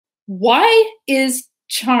Why is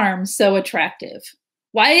charm so attractive?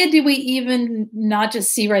 Why do we even not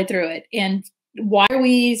just see right through it? And why are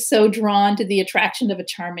we so drawn to the attraction of a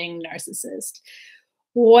charming narcissist?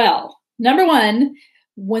 Well, number one,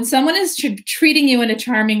 when someone is treating you in a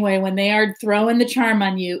charming way, when they are throwing the charm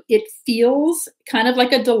on you, it feels kind of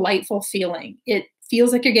like a delightful feeling. It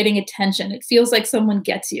feels like you're getting attention. It feels like someone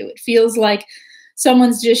gets you. It feels like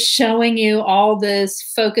someone's just showing you all this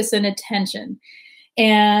focus and attention.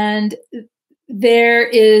 And there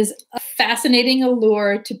is a fascinating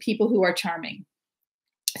allure to people who are charming.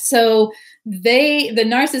 So the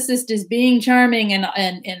narcissist is being charming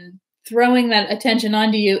and throwing that attention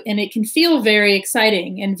onto you, and it can feel very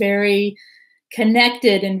exciting and very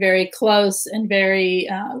connected and very close and very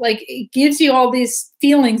like it gives you all these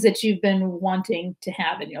feelings that you've been wanting to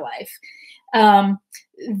have in your life.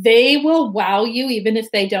 They will wow you even if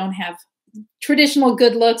they don't have traditional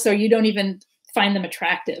good looks or you don't even find them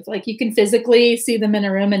attractive. Like you can physically see them in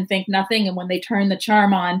a room and think nothing, and when they turn the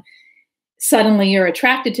charm on, suddenly you're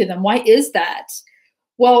attracted to them. Why is that?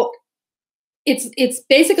 Well, it's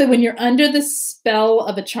basically when you're under the spell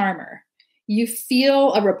of a charmer, you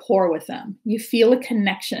feel a rapport with them. You feel a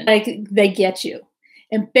connection, like they get you.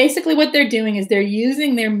 And basically what they're doing is they're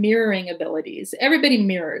using their mirroring abilities. Everybody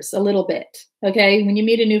mirrors a little bit, okay? When you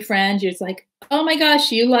meet a new friend, you're just like, oh my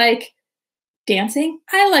gosh, you like dancing?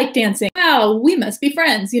 I like dancing. Wow, we must be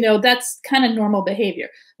friends. You know, that's kind of normal behavior.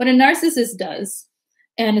 What a narcissist does,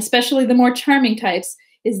 and especially the more charming types,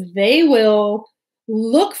 is they will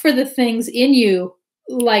look for the things in you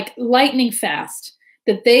like lightning fast,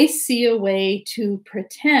 that they see a way to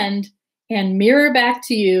pretend and mirror back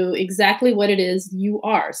to you exactly what it is you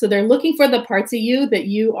are. So they're looking for the parts of you that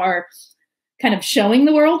you are kind of showing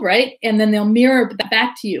the world, right? And then they'll mirror that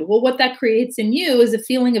back to you. Well, what that creates in you is a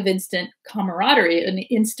feeling of instant camaraderie, an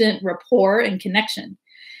instant rapport and connection.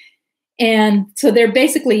 And so they're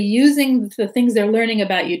basically using the things they're learning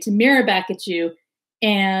about you to mirror back at you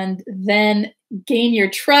and then gain your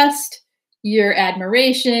trust, your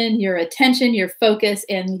admiration, your attention, your focus,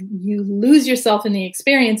 and you lose yourself in the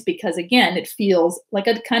experience because, again, it feels like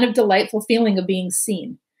a kind of delightful feeling of being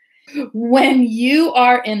seen. When you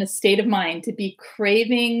are in a state of mind to be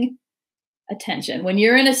craving attention, when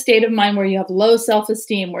you're in a state of mind where you have low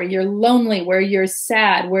self-esteem, where you're lonely, where you're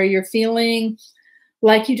sad, where you're feeling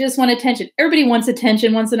like you just want attention. Everybody wants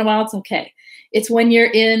attention once in a while. It's okay. It's when you're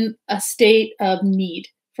in a state of need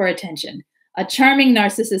for attention. A charming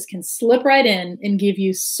narcissist can slip right in and give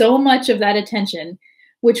you so much of that attention,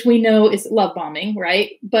 which we know is love bombing,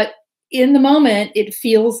 right? But in the moment, it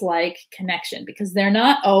feels like connection because they're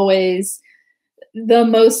not always the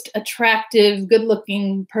most attractive,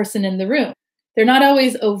 good-looking person in the room. They're not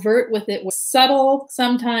always overt with it. It's subtle.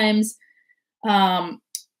 Sometimes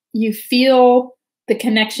you feel the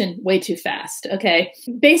connection way too fast, okay?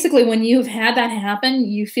 Basically, when you've had that happen,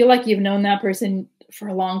 you feel like you've known that person for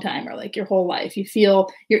a long time or like your whole life. You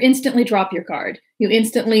instantly drop your guard. You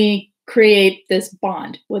instantly create this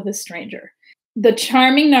bond with a stranger. The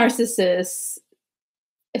charming narcissists,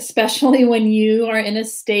 especially when you are in a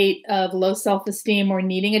state of low self-esteem or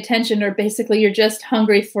needing attention, or basically you're just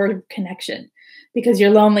hungry for connection because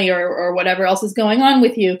you're lonely or whatever else is going on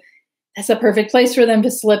with you, that's a perfect place for them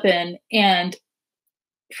to slip in and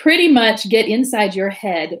pretty much get inside your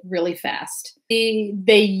head really fast. They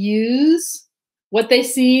use what they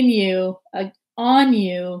see in you, on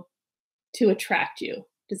you, to attract you.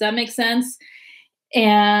 Does that make sense?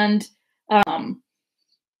 And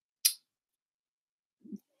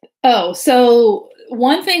so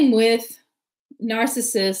one thing with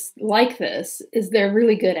narcissists like this is they're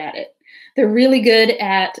really good at it. They're really good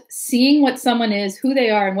at seeing what someone is, who they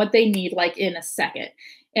are, and what they need, like in a second.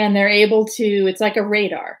 And they're able to, it's like a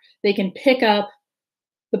radar. They can pick up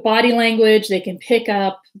the body language. They can pick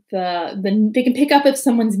up they can pick up if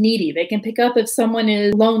someone's needy. They can pick up if someone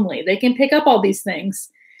is lonely. They can pick up all these things.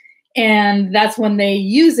 And that's when they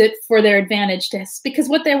use it for their advantage, because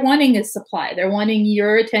what they're wanting is supply. They're wanting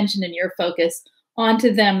your attention and your focus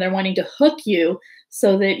onto them. They're wanting to hook you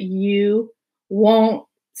so that you won't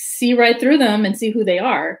see right through them and see who they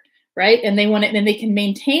are, right? And they want it, and they can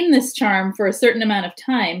maintain this charm for a certain amount of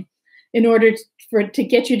time in order to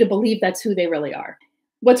get you to believe that's who they really are.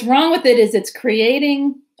 What's wrong with it is it's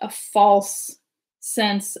creating a false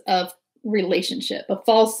sense of relationship, a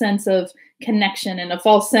false sense of connection, and a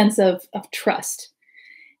false sense of trust.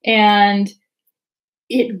 And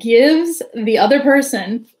it gives the other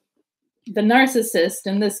person, the narcissist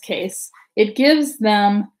in this case, it gives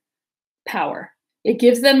them power. It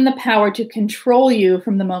gives them the power to control you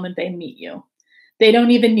from the moment they meet you. They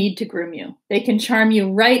don't even need to groom you. They can charm you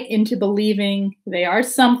right into believing they are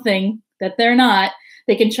something that they're not.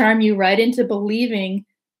 They can charm you right into believing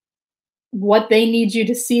what they need you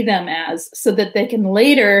to see them as so that they can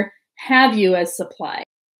later have you as supply.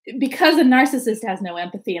 Because a narcissist has no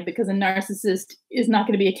empathy, and because a narcissist is not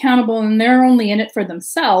going to be accountable and they're only in it for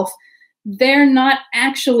themselves, they're not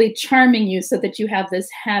actually charming you so that you have this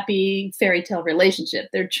happy fairy tale relationship.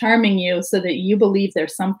 They're charming you so that you believe they're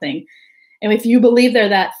something. And if you believe they're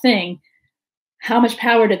that thing, how much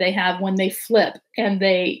power do they have when they flip and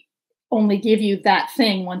they only give you that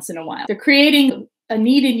thing once in a while? They're creating a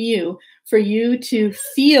need in you for you to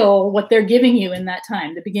feel what they're giving you in that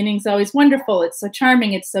time. The beginning's always wonderful. It's so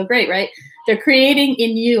charming. It's so great, right? They're creating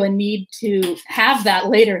in you a need to have that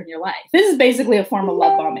later in your life. This is basically a form of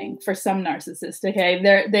love bombing for some narcissists, okay?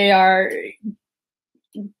 They are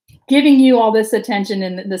giving you all this attention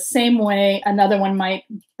in the same way another one might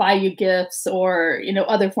buy you gifts or,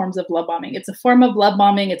 other forms of love bombing. It's a form of love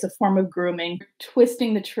bombing. It's a form of grooming,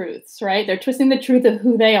 twisting the truths, right? They're twisting the truth of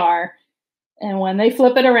who they are. And when they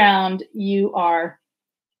flip it around, you are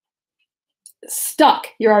stuck.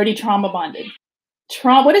 You're already trauma bonded.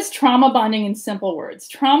 What is trauma bonding in simple words?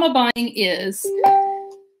 Trauma bonding is,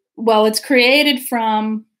 well, it's created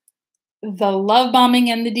from the love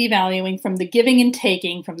bombing and the devaluing, from the giving and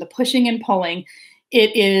taking, from the pushing and pulling.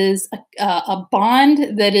 It is a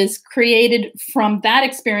bond that is created from that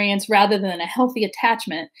experience rather than a healthy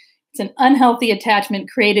attachment. It's an unhealthy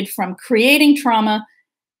attachment created from creating trauma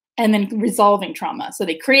and then resolving trauma. So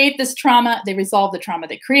they create this trauma, they resolve the trauma.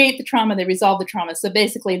 They create the trauma, they resolve the trauma. So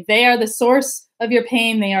basically, they are the source of your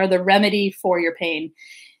pain. They are the remedy for your pain.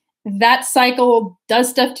 That cycle does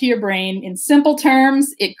stuff to your brain. In simple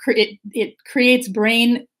terms, it creates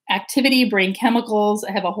brain activity, brain chemicals.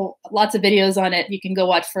 I have lots of videos on it. You can go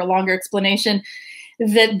watch for a longer explanation.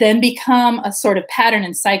 That then become a sort of pattern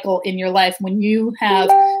and cycle in your life. When you have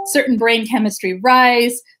certain brain chemistry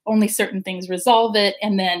rise, only certain things resolve it,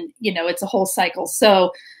 and then, it's a whole cycle.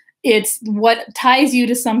 So it's what ties you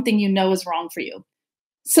to something you know is wrong for you.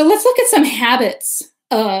 So let's look at some habits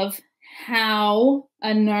of how a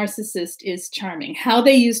narcissist is charming, how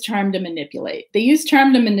they use charm to manipulate. They use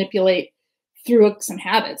charm to manipulate through some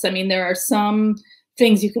habits. I mean, there are some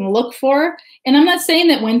things you can look for. And I'm not saying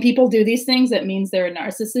that when people do these things, that means they're a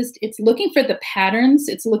narcissist. It's looking for the patterns,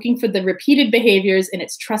 it's looking for the repeated behaviors, and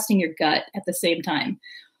it's trusting your gut at the same time.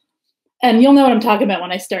 And you'll know what I'm talking about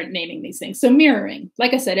when I start naming these things. So mirroring,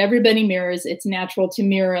 like I said, everybody mirrors. It's natural to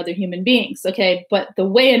mirror other human beings, okay? But the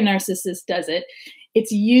way a narcissist does it,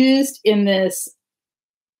 it's used in this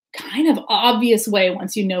kind of obvious way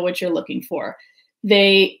once you know what you're looking for.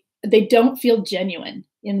 They don't feel genuine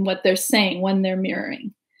in what they're saying when they're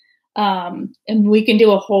mirroring. And we can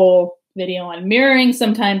do a whole video on mirroring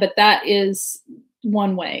sometime, but that is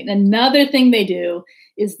one way. Another thing they do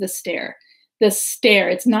is the stare. The stare.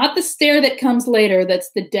 It's not the stare that comes later.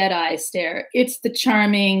 That's the dead eye stare. It's the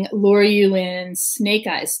charming, lure you in, snake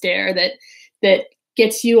eye stare that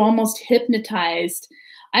gets you almost hypnotized.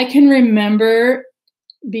 I can remember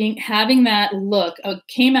having that look. I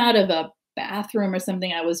came out of a bathroom or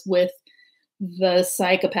something. I was with the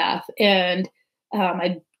psychopath, and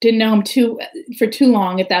I didn't know him for too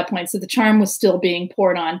long at that point. So the charm was still being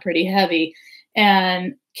poured on pretty heavy,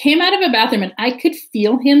 and came out of a bathroom, and I could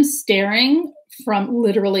feel him staring from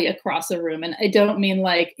literally across the room. And I don't mean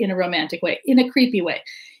like in a romantic way, in a creepy way,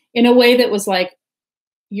 in a way that was like,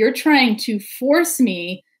 you're trying to force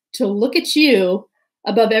me to look at you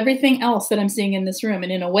above everything else that I'm seeing in this room,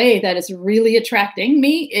 and in a way that is really attracting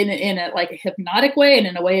me in a like a hypnotic way, and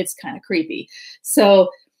in a way it's kind of creepy. So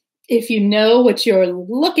if you know what you're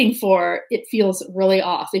looking for, it feels really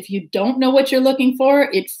off. If you don't know what you're looking for,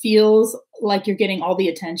 it feels like you're getting all the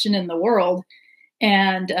attention in the world.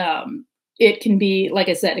 And it can be, like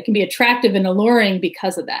I said, it can be attractive and alluring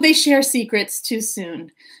because of that. They share secrets too soon.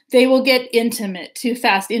 They will get intimate too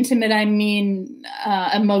fast. Intimate, I mean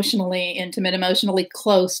emotionally intimate, emotionally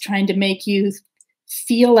close, trying to make you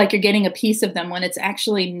feel like you're getting a piece of them when it's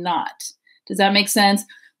actually not. Does that make sense?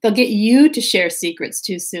 They'll get you to share secrets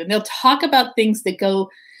too soon. They'll talk about things that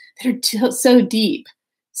are so deep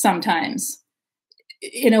sometimes,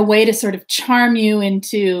 in a way to sort of charm you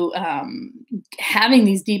into having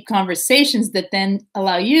these deep conversations that then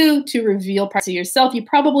allow you to reveal parts of yourself you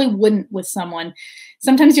probably wouldn't with someone.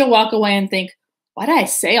 Sometimes you'll walk away and think, why did I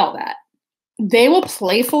say all that? They will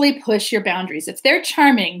playfully push your boundaries. If they're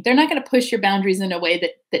charming, they're not going to push your boundaries in a way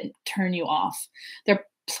that turn you off. They're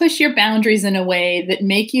push your boundaries in a way that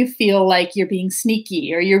make you feel like you're being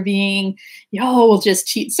sneaky or you're being, oh, we'll just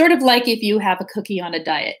cheat. Sort of like if you have a cookie on a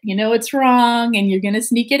diet, you know it's wrong and you're going to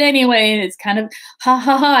sneak it anyway. And it's kind of, ha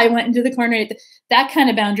ha ha, I went into the corner. That kind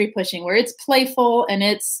of boundary pushing where it's playful and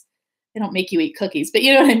they don't make you eat cookies, but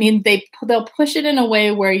you know what I mean? They'll push it in a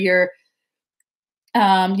way where you're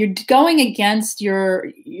going against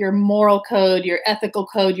your moral code, your ethical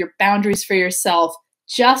code, your boundaries for yourself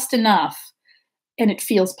just enough. And it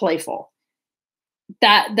feels playful.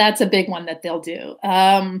 That's a big one that they'll do.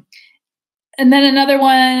 And then another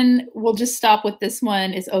one, we'll just stop with this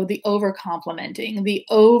one, is the over complimenting, the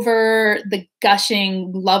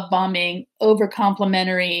gushing, love bombing, over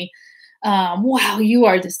complimentary. Wow, you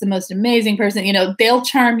are just the most amazing person. You know, they'll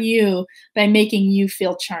charm you by making you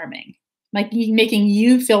feel charming, like making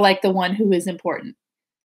you feel like the one who is important.